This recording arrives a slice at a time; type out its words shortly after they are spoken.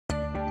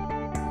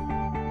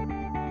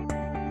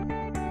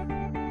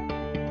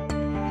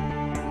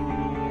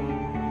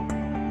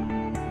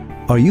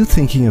Are you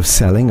thinking of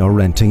selling or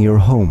renting your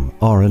home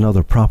or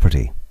another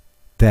property?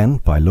 Then,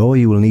 by law,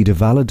 you will need a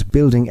valid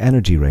Building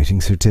Energy Rating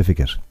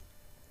certificate.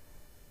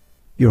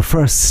 Your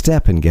first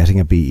step in getting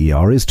a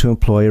BER is to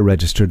employ a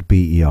registered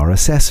BER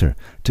assessor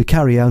to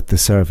carry out the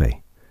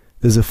survey.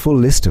 There's a full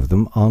list of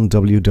them on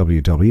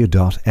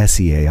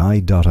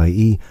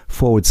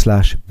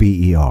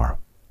www.seai.ie/BER.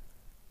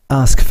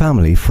 Ask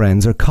family,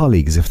 friends or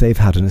colleagues if they've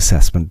had an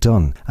assessment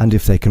done and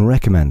if they can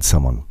recommend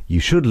someone.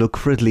 You should look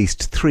for at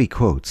least 3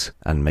 quotes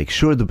and make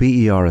sure the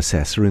BER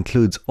assessor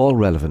includes all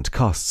relevant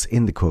costs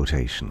in the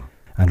quotation.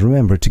 And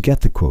remember to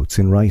get the quotes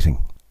in writing.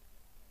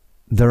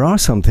 There are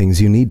some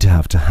things you need to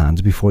have to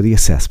hand before the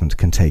assessment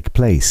can take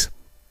place.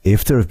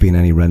 If there have been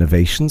any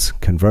renovations,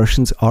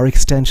 conversions or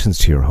extensions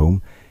to your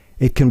home,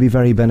 it can be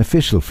very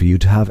beneficial for you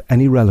to have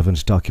any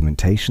relevant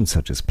documentation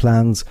such as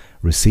plans,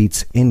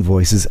 receipts,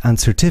 invoices and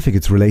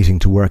certificates relating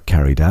to work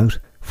carried out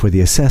for the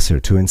assessor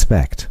to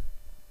inspect.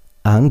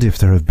 And if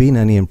there have been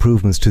any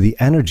improvements to the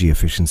energy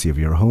efficiency of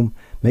your home,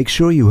 make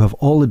sure you have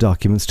all the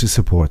documents to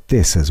support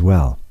this as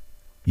well.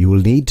 You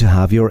will need to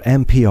have your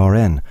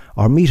MPRN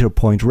or meter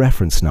point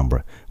reference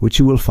number, which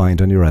you will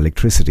find on your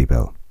electricity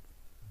bill.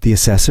 The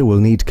assessor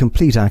will need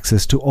complete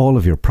access to all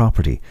of your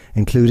property,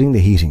 including the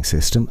heating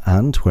system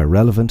and, where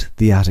relevant,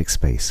 the attic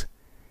space.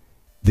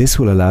 This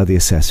will allow the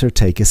assessor to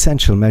take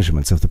essential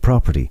measurements of the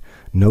property,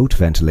 note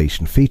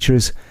ventilation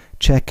features,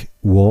 check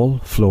wall,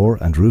 floor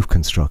and roof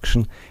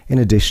construction, in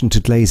addition to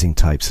glazing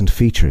types and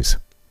features.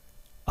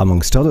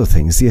 Amongst other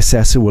things, the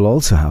assessor will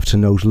also have to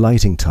note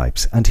lighting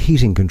types and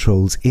heating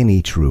controls in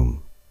each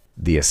room.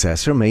 The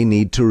assessor may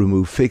need to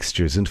remove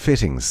fixtures and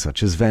fittings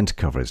such as vent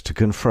covers to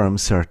confirm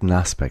certain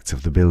aspects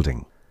of the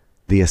building.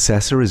 The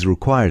assessor is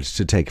required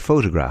to take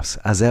photographs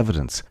as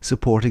evidence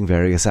supporting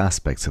various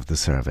aspects of the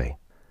survey.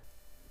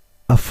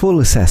 A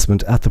full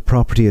assessment at the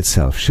property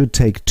itself should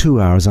take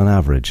 2 hours on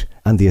average,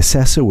 and the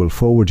assessor will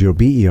forward your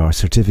BER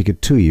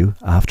certificate to you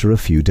after a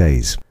few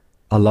days.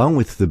 Along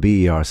with the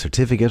BER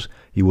certificate,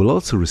 you will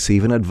also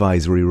receive an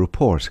advisory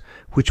report,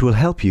 which will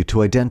help you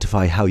to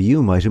identify how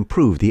you might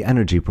improve the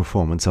energy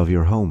performance of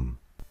your home.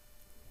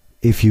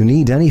 If you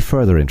need any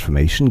further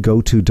information,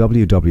 go to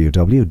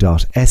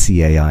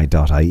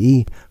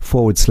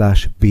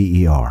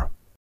www.seai.ie/BER.